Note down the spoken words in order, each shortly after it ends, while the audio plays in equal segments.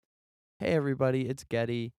Hey everybody, it's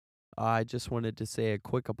Geddy. I just wanted to say a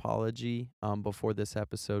quick apology before this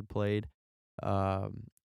episode played. Um,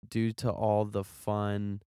 Due to all the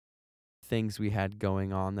fun things we had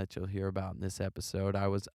going on that you'll hear about in this episode, I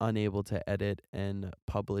was unable to edit and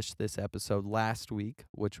publish this episode last week,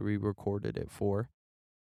 which we recorded it for.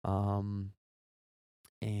 Um,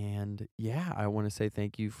 and yeah, I want to say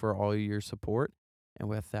thank you for all your support. And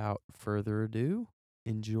without further ado,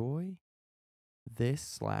 enjoy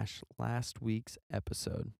this / last week's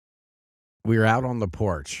episode. We were out on the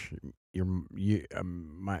porch,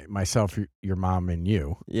 myself, your mom, and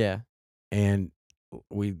you, Yeah. and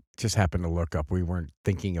we just happened to look up. We weren't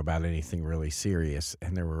thinking about anything really serious,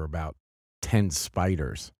 and there were about 10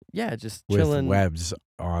 spiders Yeah, just with chilling. webs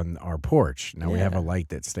on our porch. Now we have a Yeah. light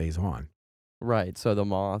that stays on. Right, so the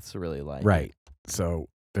moths really like Right. it. So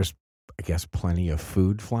there's, I guess, plenty of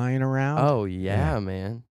food flying around. Oh, yeah,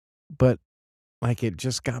 man. But like it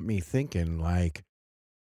just got me thinking, like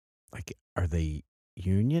are they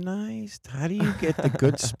unionized? How do you get the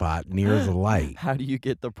good spot near the light? How do you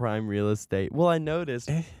get the prime real estate? Well, I noticed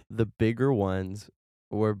Eh, the bigger ones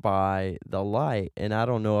were by the light, and I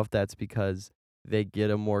don't know if that's because they get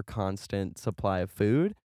a more constant supply of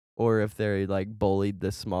food or if they're like bullied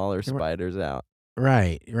the smaller They were- spiders out.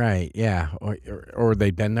 Right, yeah. Or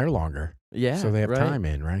they've been there longer. Yeah, So they have right. time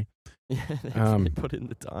in, right? Yeah, they Um, put in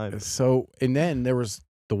the time. So, and then there was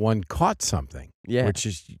the one caught something, Yeah. which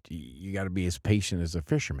is you got to be as patient as a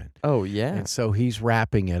fisherman. Oh, yeah. And so he's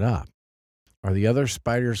wrapping it up. Are the other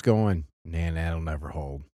spiders going, nah, that'll never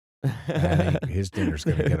hold. His dinner's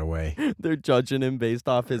going to get away. They're judging him based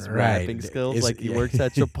off his Right. rapping skills, Is- like he yeah. works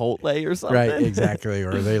at Chipotle or something. Right, exactly.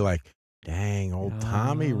 Or are they like, dang, old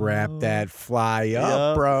Tommy wrapped that fly up,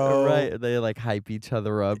 Yup, bro. Right. They like hype each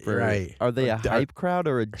other up. Or, Right. Are they a Or- hype crowd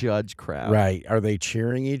or a judge crowd? Right. Are they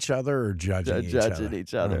cheering each other or judging each other? Judging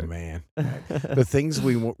each other. Oh, man. The things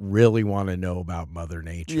we really want to know about Mother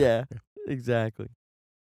Nature. Yeah, exactly.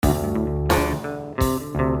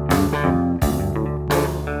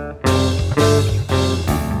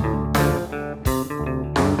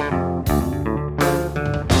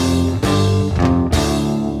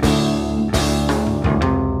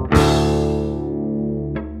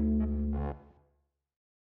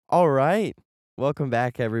 All right. Welcome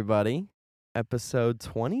back, everybody. Episode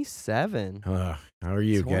 27. How are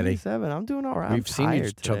you, Geddy? 27. I'm doing all right. We've seen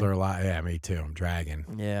each today. other a lot. Yeah, me too. I'm dragging.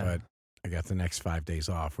 Yeah. But I got the next 5 days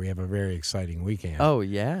off. We have a very exciting weekend. Oh,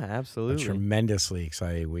 yeah, A absolutely. tremendously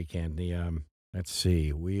exciting weekend. Let's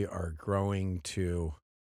see. We are growing to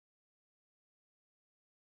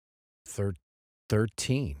 13.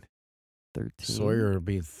 13. Sawyer will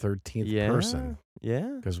be the 13th Yeah. person Yeah.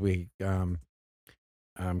 because we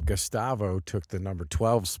Gustavo took the number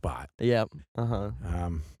 12 spot. Yep. Uh-huh.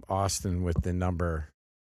 Austin with the number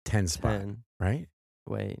 10 spot, 10. right?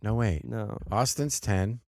 Wait. No, wait. No. Austin's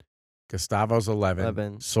 10. Gustavo's 11.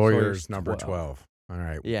 11. Sawyer's number 12. 12. All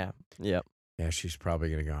right. Yeah. Yep. Yeah, she's probably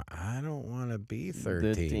going to go, I don't want to be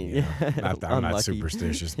 13. 13. you know. Yeah. Not that I'm not Unlucky.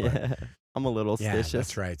 superstitious, but Yeah. I'm a little yeah, stitious.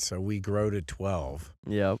 that's right. So we grow to 12.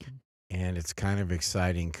 Yep. And it's kind of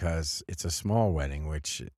exciting because it's a small wedding,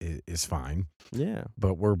 which is fine. Yeah.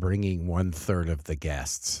 But we're bringing 1/3 of the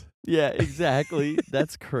guests. Yeah, exactly.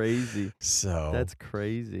 That's crazy. So That's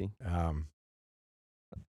crazy. um,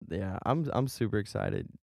 Yeah, I'm super excited.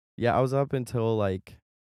 Yeah, I was up until like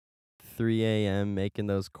 3 a.m. making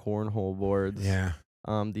those cornhole boards. yeah.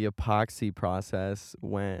 The epoxy process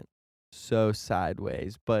went so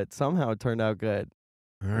sideways, but somehow it turned out good.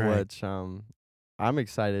 All right. Which I'm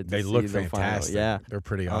excited to They see look the fantastic. final. Yeah. They're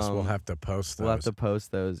pretty awesome. We'll Um, have to post those. We'll have to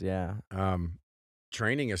post those, yeah.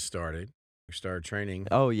 Training has started. We started training.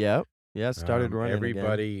 Oh, yep. Yeah, started running again.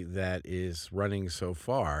 Everybody that is running so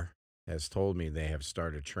far has told me they have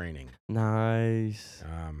started training. Nice.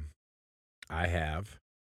 I have.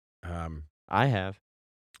 I have.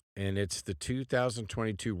 And it's the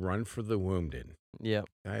 2022 Run for the Wounded. Yep.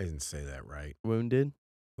 I didn't say that right. Wounded.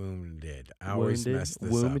 Wounded. I always Wounded? mess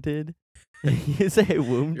this Wounded. You say up. Your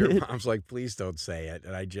wounded? mom's like, please don't say it.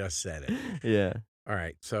 And I just said it. Yeah. All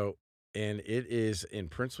right. So, and it is in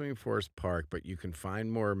Prince William Forest Park, but you can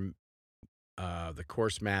find more, the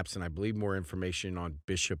course maps and I believe more information on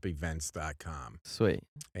bishopevents.com. Sweet.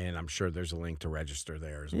 And I'm sure there's a link to register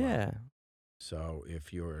there as well. Yeah. So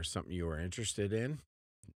if you're something you are interested in,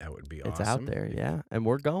 that would be It's awesome. out there, yeah. And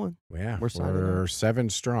we're going. Yeah. We're signing up. 7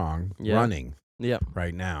 strong Yeah. running Yep.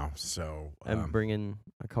 right now. So And bringing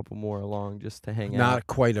a couple more along just to hang not out.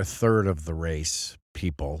 quite a third of the race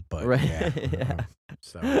people, but Right. yeah. Yeah.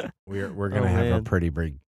 So we're going to Oh, have a man. pretty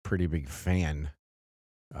big fan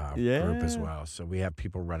group as Yeah. well. So we have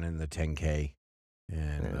people running the 10K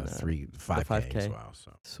and and the the 5K as 5K. well.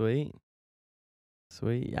 So Sweet.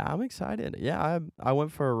 Sweet. Yeah, I'm excited. Yeah, I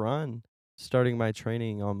went for a run starting my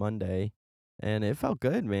training on Monday, and it felt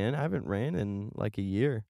good, man. I haven't ran in like a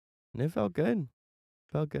year, and it felt good.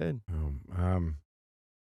 Felt good. um, um,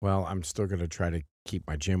 well, I'm still going to try to keep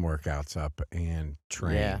my gym workouts up and Yeah.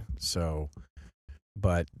 train. So,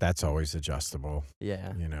 but that's always adjustable.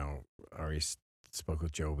 Yeah. You know, I already spoke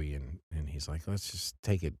with Joby, and he's like, let's just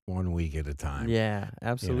take it 1 week at a time. Yeah, You know, and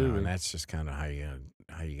absolutely. that's just kind of how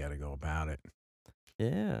you got to go about it.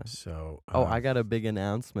 Yeah. So, Oh, I got a big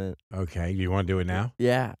announcement. okay, you want to do it now?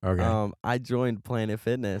 Yeah. Okay. I joined Planet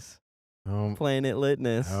Fitness. Oh, Planet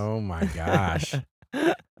Litness. oh my gosh.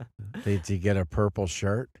 Did you get a purple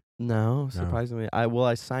shirt? No, No. surprisingly.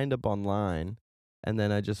 I signed up online, and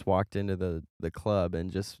then I just walked into the club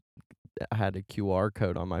and just I had a QR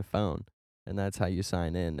code on my phone, and that's how you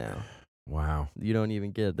sign in now. Wow. You don't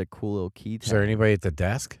even get the cool little key Is there tag. anybody at the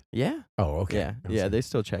desk? Yeah. Oh, okay. Yeah. I was Yeah, like, they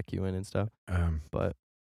still check you in and stuff, but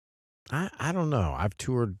I don't know. I've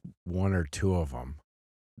toured one or two of them,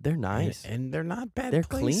 they're nice. and they're not bad They're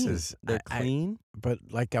clean. places. They're clean. But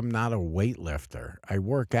like, I'm not a weightlifter. I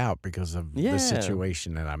work out because of the Yeah.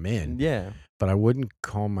 situation that I'm in, Yeah. but I wouldn't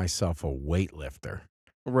call myself a weightlifter.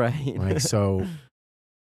 Right. Like, so,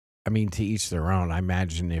 I mean, to each their own. I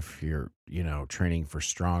imagine if you're, training for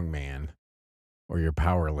strongman or you're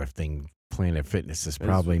powerlifting, Planet Fitness is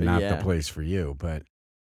probably not the Yeah. place for you. But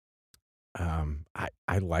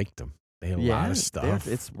I liked them. They had a lot Yeah, of stuff.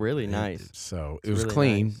 it's really nice. So It's it was really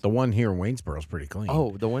clean. nice. The one here in Waynesboro is pretty clean.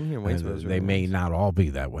 Oh, the one here in Waynesboro is They really may nice. not all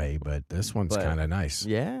be that way, but this one's But kind of nice.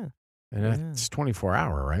 yeah. And Yeah. it's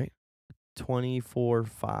 24-hour, right?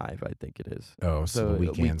 24/5, I think it is. Oh, so the So,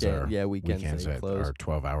 weekends are weekends they close. are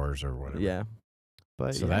 12 hours or whatever. Yeah.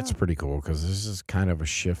 But So yeah. that's pretty cool because this is kind of a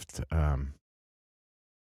shift.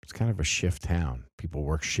 It's kind of a shift town. People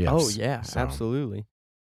work shifts. Oh, yeah, So, absolutely.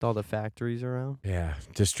 With all the factories around. yeah,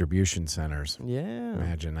 distribution centers. Yeah.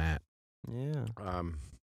 Imagine that. Yeah.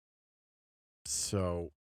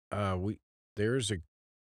 So there's a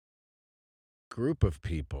group of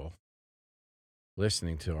people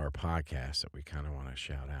listening to our podcast that we kind of want to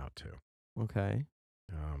shout out to. Okay.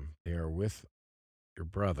 They are with your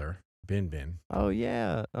brother, Bin Bin. Oh,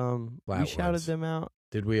 yeah. We shouted Flatwoods. them out.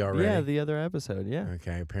 Did we already? Yeah, the other episode, yeah.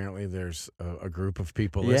 Okay, apparently there's a group of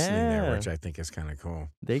people listening there, Yeah. which I think is kind of cool.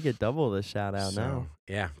 They get double the shout out now.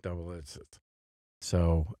 Yeah, double it.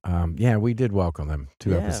 So, yeah, we did welcome them 2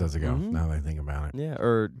 Yeah, episodes ago, mhm. now that I think about it. Yeah,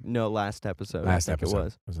 or no, last episode. Last I think episode. it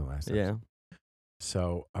was. Was the last episode. Yeah.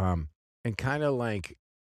 So, and kind of like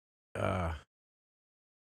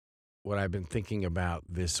what I've been thinking about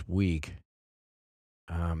this week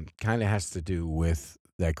kind of has to do with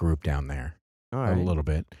that group down there All a right. little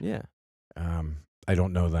bit. Yeah. I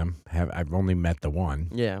don't know them. I've only met the one.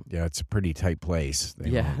 Yeah. Yeah, it's a pretty tight place.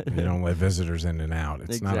 Yeah. They don't let visitors in and out.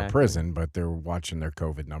 It's not a Exactly. prison, but they're watching their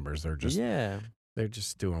COVID numbers. They're just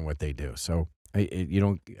doing what they do. So I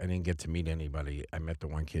didn't get to meet anybody. I met the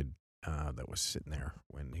one kid that was sitting there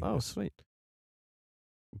when he Oh, was. sweet.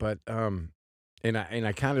 But and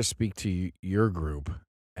I kind of speak to your group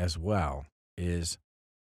as well. Is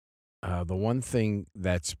the one thing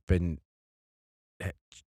that's been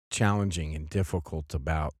challenging and difficult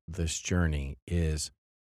about this journey is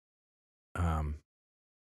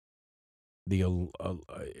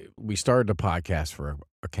we started a podcast for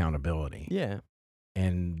accountability. Yeah.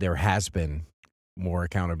 And there has been more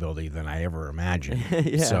accountability than I ever imagined.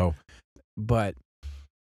 Yeah. So, but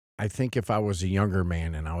I think if I was a younger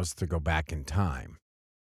man and I was to go back in time,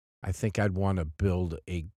 I think I'd want to build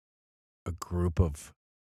a group of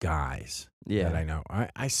guys that I know.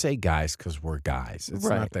 I say guys because we're guys. It's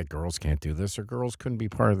Right. not that girls can't do this or girls couldn't be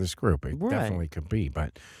part of this group. It Right. definitely could be.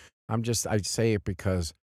 But I say it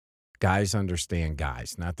because guys understand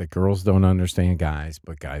guys. Not that girls don't understand guys,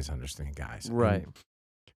 but guys understand guys. Right. And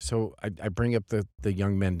so I bring up the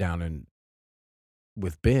young men down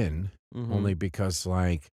with Ben Mhm. only because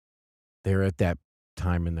like they're at that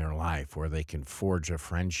time in their life where they can forge a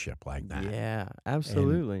friendship like that. Yeah, And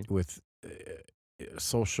absolutely. with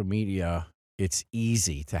social media, it's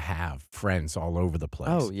easy to have friends all over the place.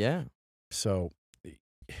 Oh, yeah. So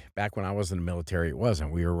back when I was in the military, it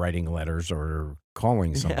wasn't. We were writing letters or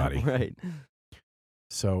calling somebody. Yeah, right.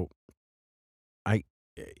 So I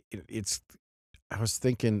was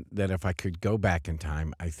thinking that if I could go back in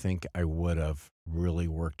time, I think I would have really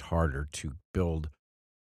worked harder to build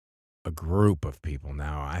a group of people.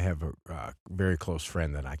 Now, I have a very close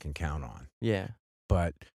friend that I can count on, Yeah.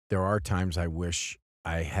 but there are times I wish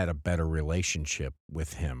I had a better relationship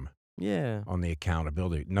with him Yeah. on the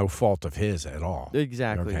accountability. No fault of his at all.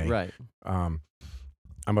 Exactly, Okay. right.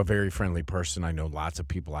 I'm a very friendly person. I know lots of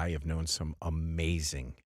people. I have known some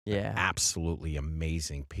amazing, Yeah. absolutely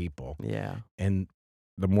amazing people. Yeah. And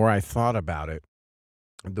the more I thought about it,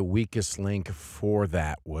 the weakest link for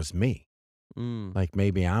that was me. Mm. Like,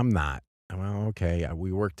 maybe I'm not. Well, okay,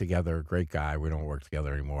 we work together, great guy, we don't work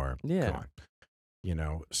together anymore, Yeah.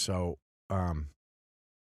 gone, So, um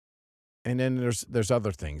and then there's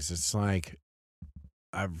other things. It's like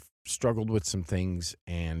I've struggled with some things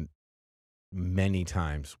and many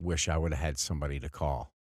times wish I woulda had somebody to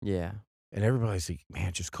call. Yeah. And everybody's like,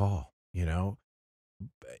 "Man, just call."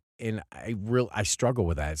 And I struggle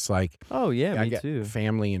with that. It's like, Oh, yeah, I me get too.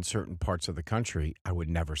 family in certain parts of the country. I would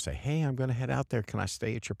never say, "Hey, I'm gonna head out there. Can I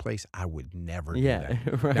stay at your place?" I would never do Yeah, that.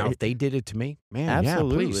 Now, if right. they did it to me, man, yeah, please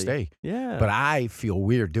Absolutely. stay. Yeah. But I feel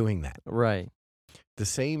weird doing that. Right. The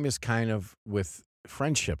same is kind of with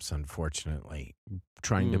friendships, unfortunately.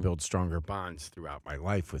 Trying to Mm. build stronger bonds throughout my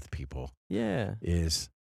life with people Yeah. is,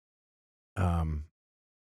 um,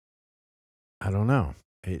 I don't know.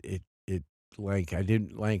 It like I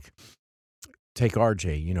didn't like take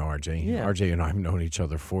RJ. You know RJ. Yeah. RJ and I have known each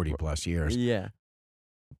other 40 R plus years, yeah.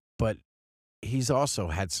 but he's also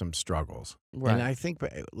had some struggles. And Right. I think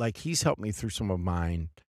like he's helped me through some of mine,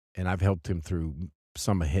 and I've helped him through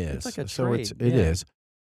some of It's his. like a So trade, it yeah. is.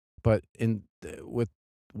 But with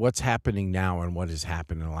what's happening now and what has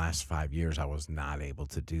happened in the last 5 years, I was not able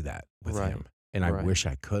to do that with Right. him, and I Right. wish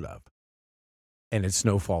I could have. And it's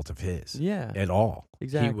no fault of his Yeah, at all. He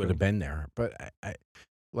would have exactly. been there, but I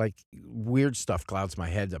like weird stuff clouds my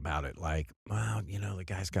head about it. Like, well, the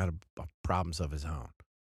guy's got problems of his own,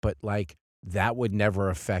 but like that would never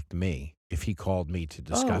affect me if he called me to Oh,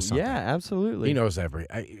 discuss yeah, something. He absolutely. knows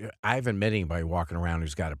I haven't met anybody walking around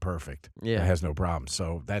who's got it perfect that Yeah. has no problem.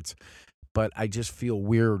 So but I just feel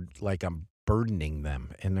weird, like I'm burdening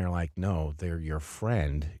them, and they're like, no, they're your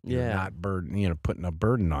friend. You're Yeah, not putting a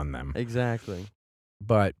burden on them. exactly.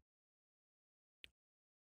 But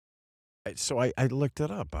so I looked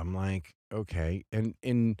it up. I'm like, okay.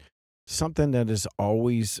 And something that has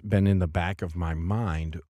always been in the back of my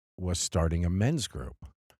mind was starting a men's group.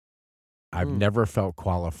 I've Mm. never felt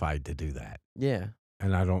qualified to do that. Yeah.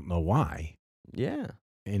 And I don't know why. Yeah.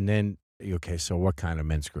 And then, okay, so what kind of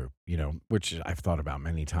men's group? Which I've thought about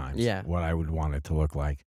many times, Yeah. what I would want it to look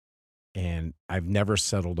like. And I've never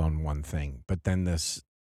settled on one thing. But then the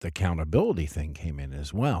accountability thing came in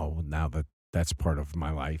as well. Now that that's part of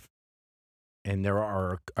my life. And there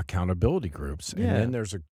are accountability groups, and Yeah. then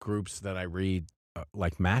there's groups that I read,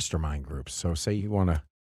 like mastermind groups. So say you wanna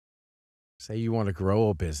grow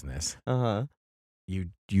a business, Uh-huh.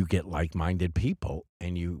 you get like-minded people,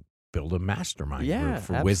 and you build a mastermind group Yeah,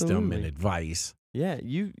 for wisdom and absolutely. advice. Yeah,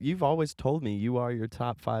 you've always told me you are your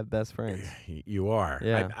top 5 best friends. You are. I've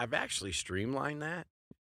Yeah. I've actually streamlined that,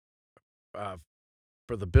 uh,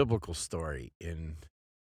 for the biblical story in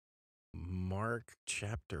Mark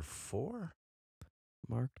chapter 4?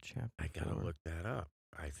 Mark chapter I gotta 4. look that up.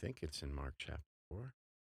 I think it's in Mark chapter 4.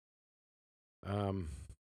 Um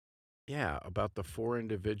Yeah, about the 4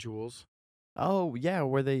 individuals. Oh, yeah,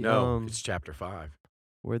 No, it's chapter 5.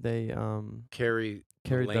 where they, Carry the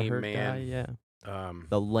carried the lame hurt guy? man. Yeah. Um,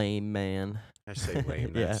 The lame man. I say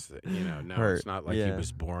lame, Yeah. no, Hurt. it's not like he Yeah.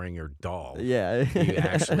 was boring or dull. Yeah. He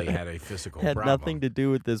actually had a physical Had nothing problem. to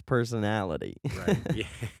do with his personality. Right. Yeah.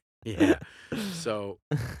 Yeah. So,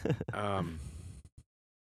 um,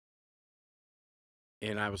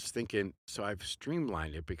 and I was thinking, so I've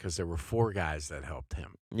streamlined it because there were 4 guys that helped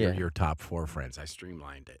him. Your Yeah. your top 4 friends. I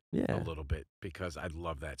streamlined it a Yeah. little bit because I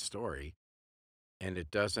love that story, and it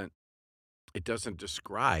doesn't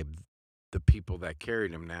describe the people that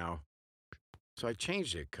carried him now. So I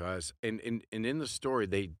changed it because and in the story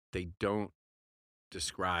they don't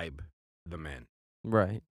describe the men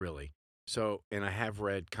Right. really. So and I have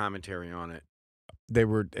read commentary on it. They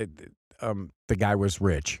were the guy was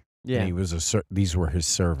rich and Yeah. he was these were his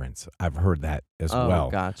servants. I've heard that as Oh, well,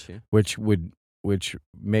 got you. which would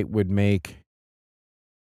make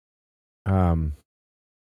um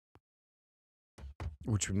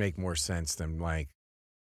which would make more sense than like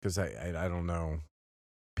because I don't know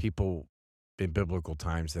people in biblical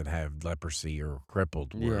times that have leprosy or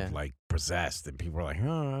crippled were Yeah. like possessed, and people were like,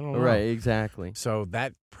 "Oh, I don't Right, know." exactly. So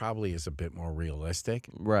that probably is a bit more realistic.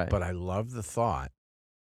 Right. But I love the thought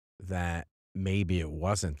that maybe it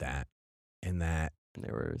wasn't that, and that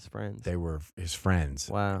They were his friends. they were his friends,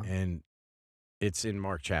 Wow. and it's in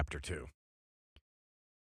Mark chapter 2.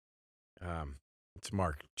 Um, it's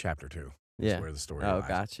Mark chapter 2 is Yeah. where the story Oh, lies.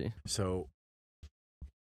 got you. So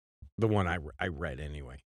the one I read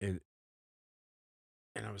anyway,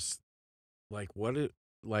 and I was like, what it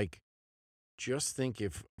like just think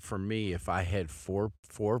if for me, if I had four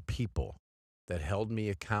people that held me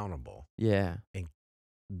accountable Yeah. and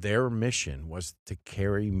their mission was to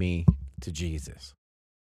carry me to Jesus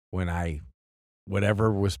when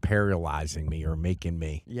whatever was paralyzing me or making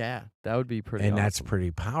me, Yeah. That would be pretty and that's awesome.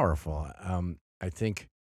 pretty powerful. I think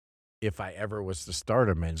if I ever was to start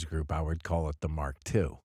a men's group, I would call it the Mark II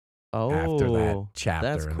after that Oh, that's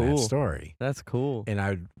chapter in that cool. story. That's cool. And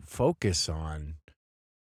I'd focus on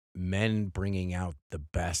men bringing out the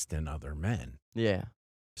best in other men. Yeah.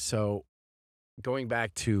 So going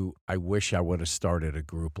back to, I wish I would have started a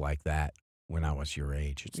group like that when I was your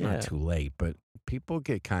age. It's not Yeah. too late, but people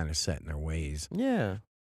get kind of set in their ways Yeah.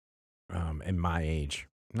 in my age.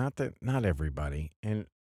 Not everybody. And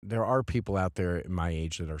there are people out there in my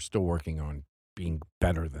age that are still working on being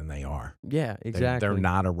better than they are. Yeah, They're exactly.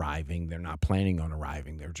 not arriving. They're not planning on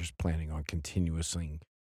arriving. They're just planning on continuously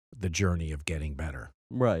the journey of getting better,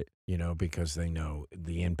 Right. because they know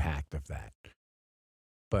the impact of that.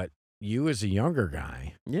 But you as a younger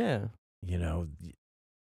guy, Yeah. you know,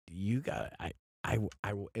 you got,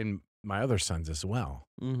 and my other sons as well.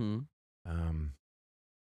 Mhm. Um,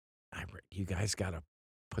 you guys got to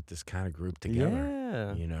put this kind of group together,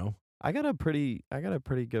 Yeah. you know? I got a pretty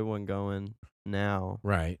good one going now.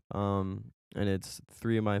 Right. And it's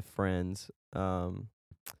 3 of my friends.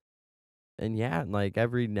 And yeah, like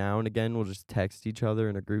every now and again we'll just text each other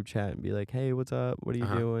in a group chat and be like, "Hey, what's up? What are you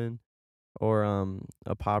Uh-huh. doing?" Or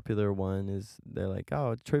a popular one is they're like,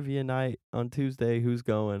 "Oh, trivia night on Tuesday, who's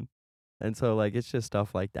going?" And so like it's just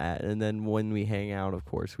stuff like that. And then when we hang out, of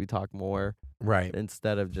course, we talk more Right.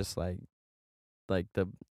 instead of just like the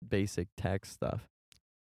basic text stuff.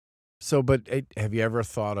 So, but have you ever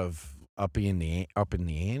thought of up in the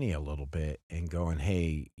ante a little bit and going,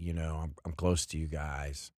 hey, I'm close to you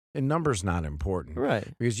guys. And numbers not important Right.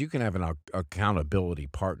 because you can have an accountability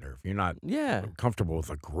partner. If you're not Yeah. comfortable with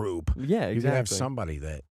a group, Yeah, you can have exactly. somebody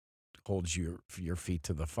that holds your feet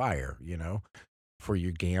to the fire. For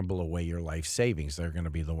you gamble away your life savings, they're going to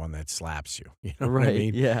be the one that slaps you. You know what I Right.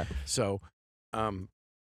 mean? Yeah. So,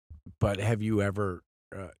 but have you ever,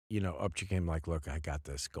 upped your game like, look, I got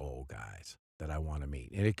this goal, guys, that I want to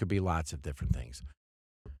meet. And it could be lots of different things.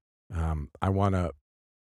 I want to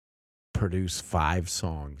produce 5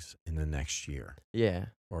 songs in the next year Yeah.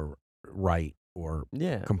 or write or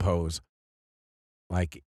Yeah. compose.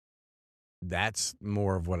 Like, that's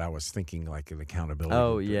more of what I was thinking, like an accountability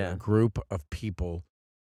Oh, group, a yeah. group of people.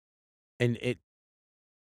 And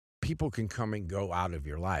people can come and go out of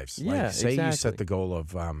your lives. Like, Yeah, say you set exactly. the goal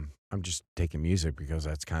of, I'm just taking music because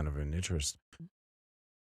that's kind of an interest.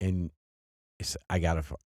 And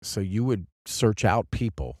so you would search out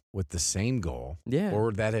people with the same goal Yeah.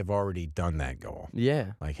 or that have already done that goal.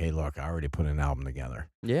 Yeah. Like, hey, look, I already put an album together.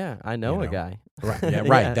 Yeah, I You know a know? guy. Right. Yeah,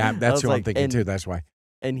 right. Yeah. I That's was who I'm like thinking too. That's why.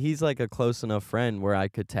 and he's like a close enough friend where I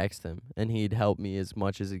could text him and he'd help me as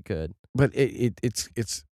much as he could. But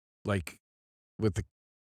it's like with the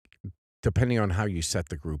depending on how you set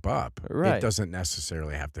the group up, it Right. doesn't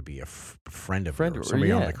necessarily have to be a friend of Friend yours, or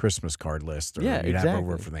somebody on the yeah. Christmas card list, or Yeah, you'd have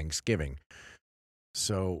over exactly. for Thanksgiving.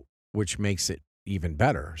 So, which makes it even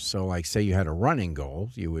better. So, like, say you had a running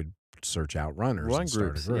goal, you would search out runners Run and start a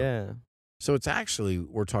groups, group. yeah. So it's actually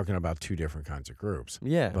we're talking about 2 different kinds of groups.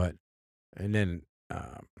 Yeah. But and then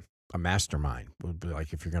a mastermind would be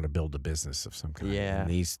like if you're going to build a business of some kind. Yeah. And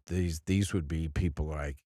these would be people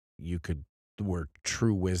like you could where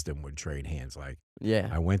true wisdom would trade hands. Like Yeah.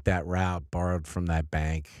 I went that route, borrowed from that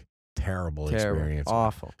bank, terrible Terrible. experience.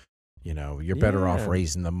 Awful. You're better off Yeah.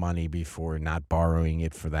 raising the money before not borrowing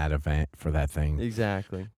it for that event for that thing.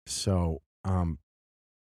 Exactly. So,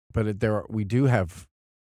 but we do have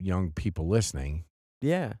young people listening,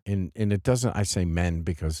 Yeah. and it doesn't. I say men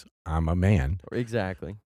because I'm a man,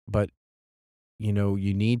 Exactly. but you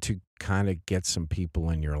need to kind of get some people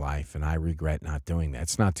in your life, and I regret not doing that.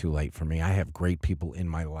 It's not too late for me. I have great people in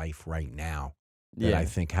my life right now that I Yeah.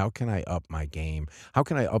 think, how can I up my game? How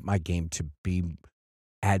can I up my game to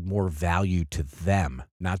add more value to them,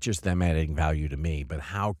 not just them adding value to me, but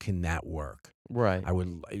how can that work? Right.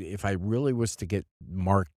 If I really was to get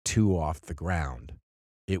Mark II off the ground,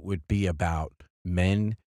 it would be about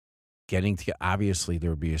men getting to, obviously there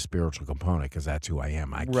would be a spiritual component because that's who I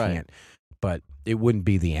am. I Right. can't, but it wouldn't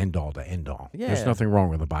be the end all to end all. There's Yeah. nothing wrong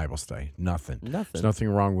with a Bible study. Nothing. There's Nothing. nothing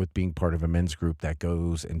wrong with being part of a men's group that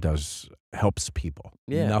goes and helps people.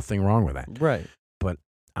 Yeah. Nothing wrong with that. Right. But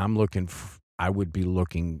I would be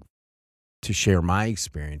looking to share my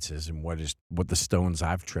experiences and what the stones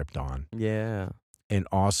I've tripped on, Yeah. and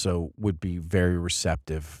also would be very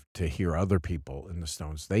receptive to hear other people in the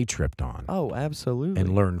stones they tripped on Oh, and absolutely.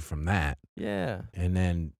 learn from that. Yeah. And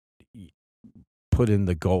then put in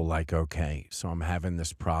the goal like, okay, so I'm having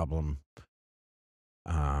this problem.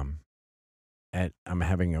 And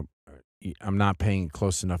I'm not paying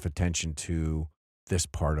close enough attention to this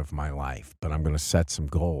part of my life, but I'm going to set some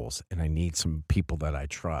goals, and I need some people that I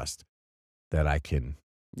trust that I can,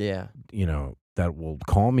 Yeah. that will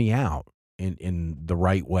call me out in the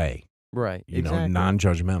right way, Right. Exactly.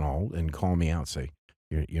 non-judgmental, and call me out, say,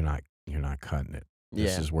 you're not cutting it.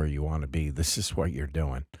 This Yeah. is where you want to be. This is what you're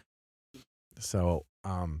doing. So,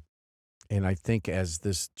 and I think as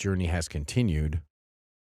this journey has continued,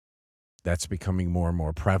 that's becoming more and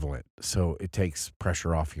more prevalent. So it takes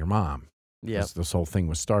pressure off your mom. Yeah. This whole thing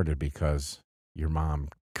was started because your mom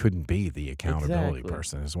couldn't be the accountability Exactly.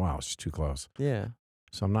 person as well. She's too close. Yeah.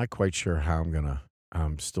 So I'm not quite sure how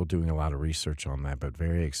I'm still doing a lot of research on that, but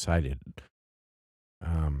very excited.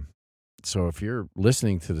 So if you're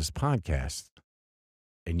listening to this podcast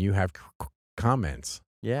and you have comments,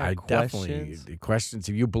 Yeah. I Questions. definitely questions.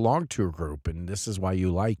 If you belong to a group and this is why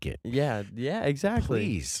you like it, Yeah. Yeah. Exactly.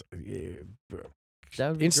 please. That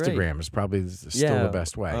would be Instagram great. is probably still the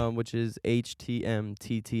best way. Which is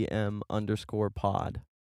HTMTTM_pod.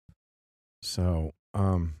 So,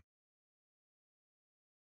 I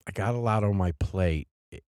got a lot on my plate,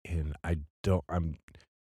 and I don't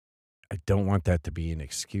want that to be an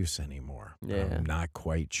excuse anymore. Yeah. I'm not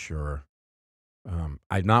quite sure. I'm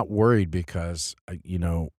not worried because,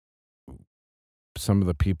 some of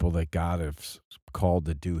the people that God has called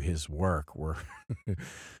to do his work were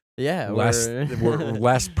Yeah. were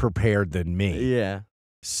less prepared than me. Yeah.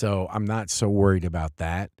 So I'm not so worried about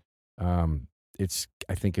that. I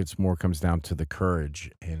think it's more comes down to the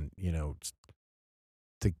courage and,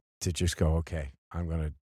 to just go, okay, I'm going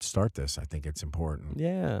to start this. I think it's important.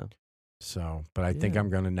 Yeah. So, but I think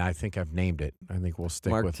Yeah. I think I've named it. I think we'll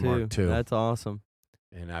stick Mark with 2. Mark 2. That's awesome.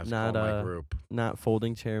 And that's Not called my group. not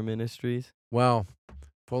Folding Chair Ministries. Well,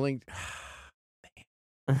 pulling,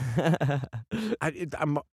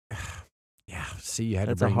 I'm, yeah, see, you had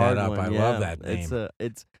That's to a bring hard that up. one. I Yeah. love that name.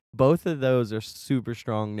 It's both of those are super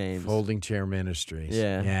strong names. Folding Chair Ministries.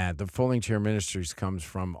 Yeah. Yeah, the Folding Chair Ministries comes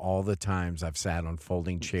from all the times I've sat on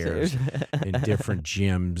folding chairs in different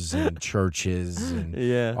gyms and churches and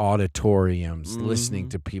Yeah. auditoriums, listening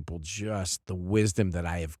Mhm. to people, just the wisdom that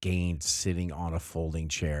I have gained sitting on a folding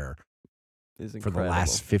chair Is for incredible. the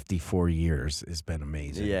last 54 years has been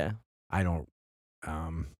amazing. Yeah.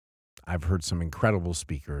 I've heard some incredible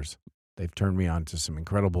speakers. They've turned me on to some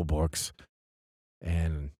incredible books,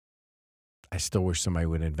 and I still wish somebody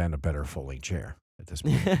would invent a better folding chair at this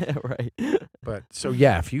point. Right. But so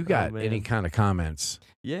yeah, if you got any man. kind of comments,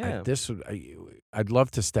 Yeah. I'd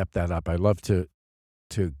love to step that up. I'd love to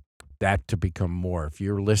that to become more. If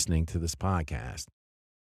you're listening to this podcast,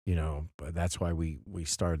 but that's why we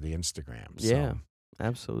started the Instagram. Yeah. So,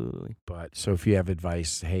 Absolutely. but so if you have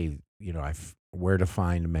advice, hey, where to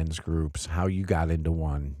find men's groups, how you got into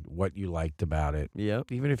one, what you liked about it. Yep.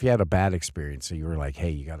 Even if you had a bad experience, so you were like, hey,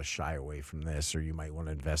 you got to shy away from this, or you might want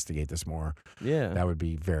to investigate this more. Yeah. That would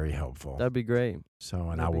be very helpful. That'd be great. So,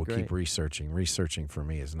 and that'd I be will great. keep researching. Researching for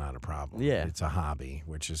me is not a problem. Yeah. It's a hobby,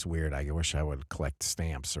 which is weird. I wish I would collect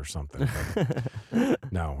stamps or something. But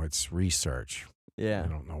no, it's research. Yeah. I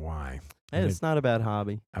don't know why. Hey, it's not a bad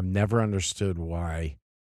hobby. I've never understood why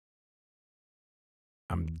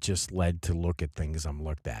I'm just led to look at things I'm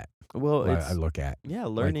looked at. Well, I look at. Yeah,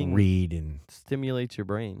 learning like read and stimulates your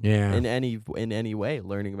brain. Yeah. In any way,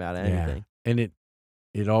 learning about anything. And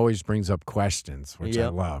it always brings up questions, which I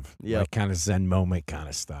Yep. love. Yep. Like kind of Zen moment kind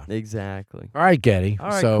of stuff. Exactly. All right, Geddy. All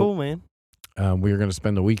right, so, cool, man. We are going to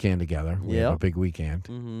spend the weekend together. We have a Yep. big weekend.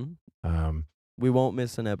 Mm-hmm. We won't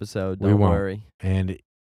miss an episode. We Don't won't. worry. And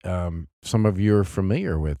some of you are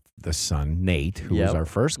familiar with the son, Nate, who was Yep. our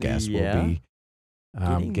first guest, Yeah.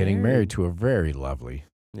 will be getting married to a very lovely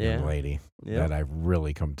young lady that I've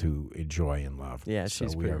really come to enjoy and love. Yeah, so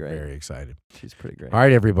she's we pretty are great. very excited. She's pretty great. All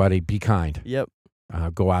right, everybody, be kind. Yep.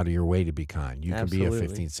 Go out of your way to be kind. You can be a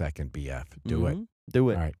Absolutely. 15-second BF. Do it. Mhm. Do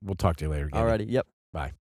it. All right, we'll talk to you later. Geddy. Alrighty. Yep. Bye.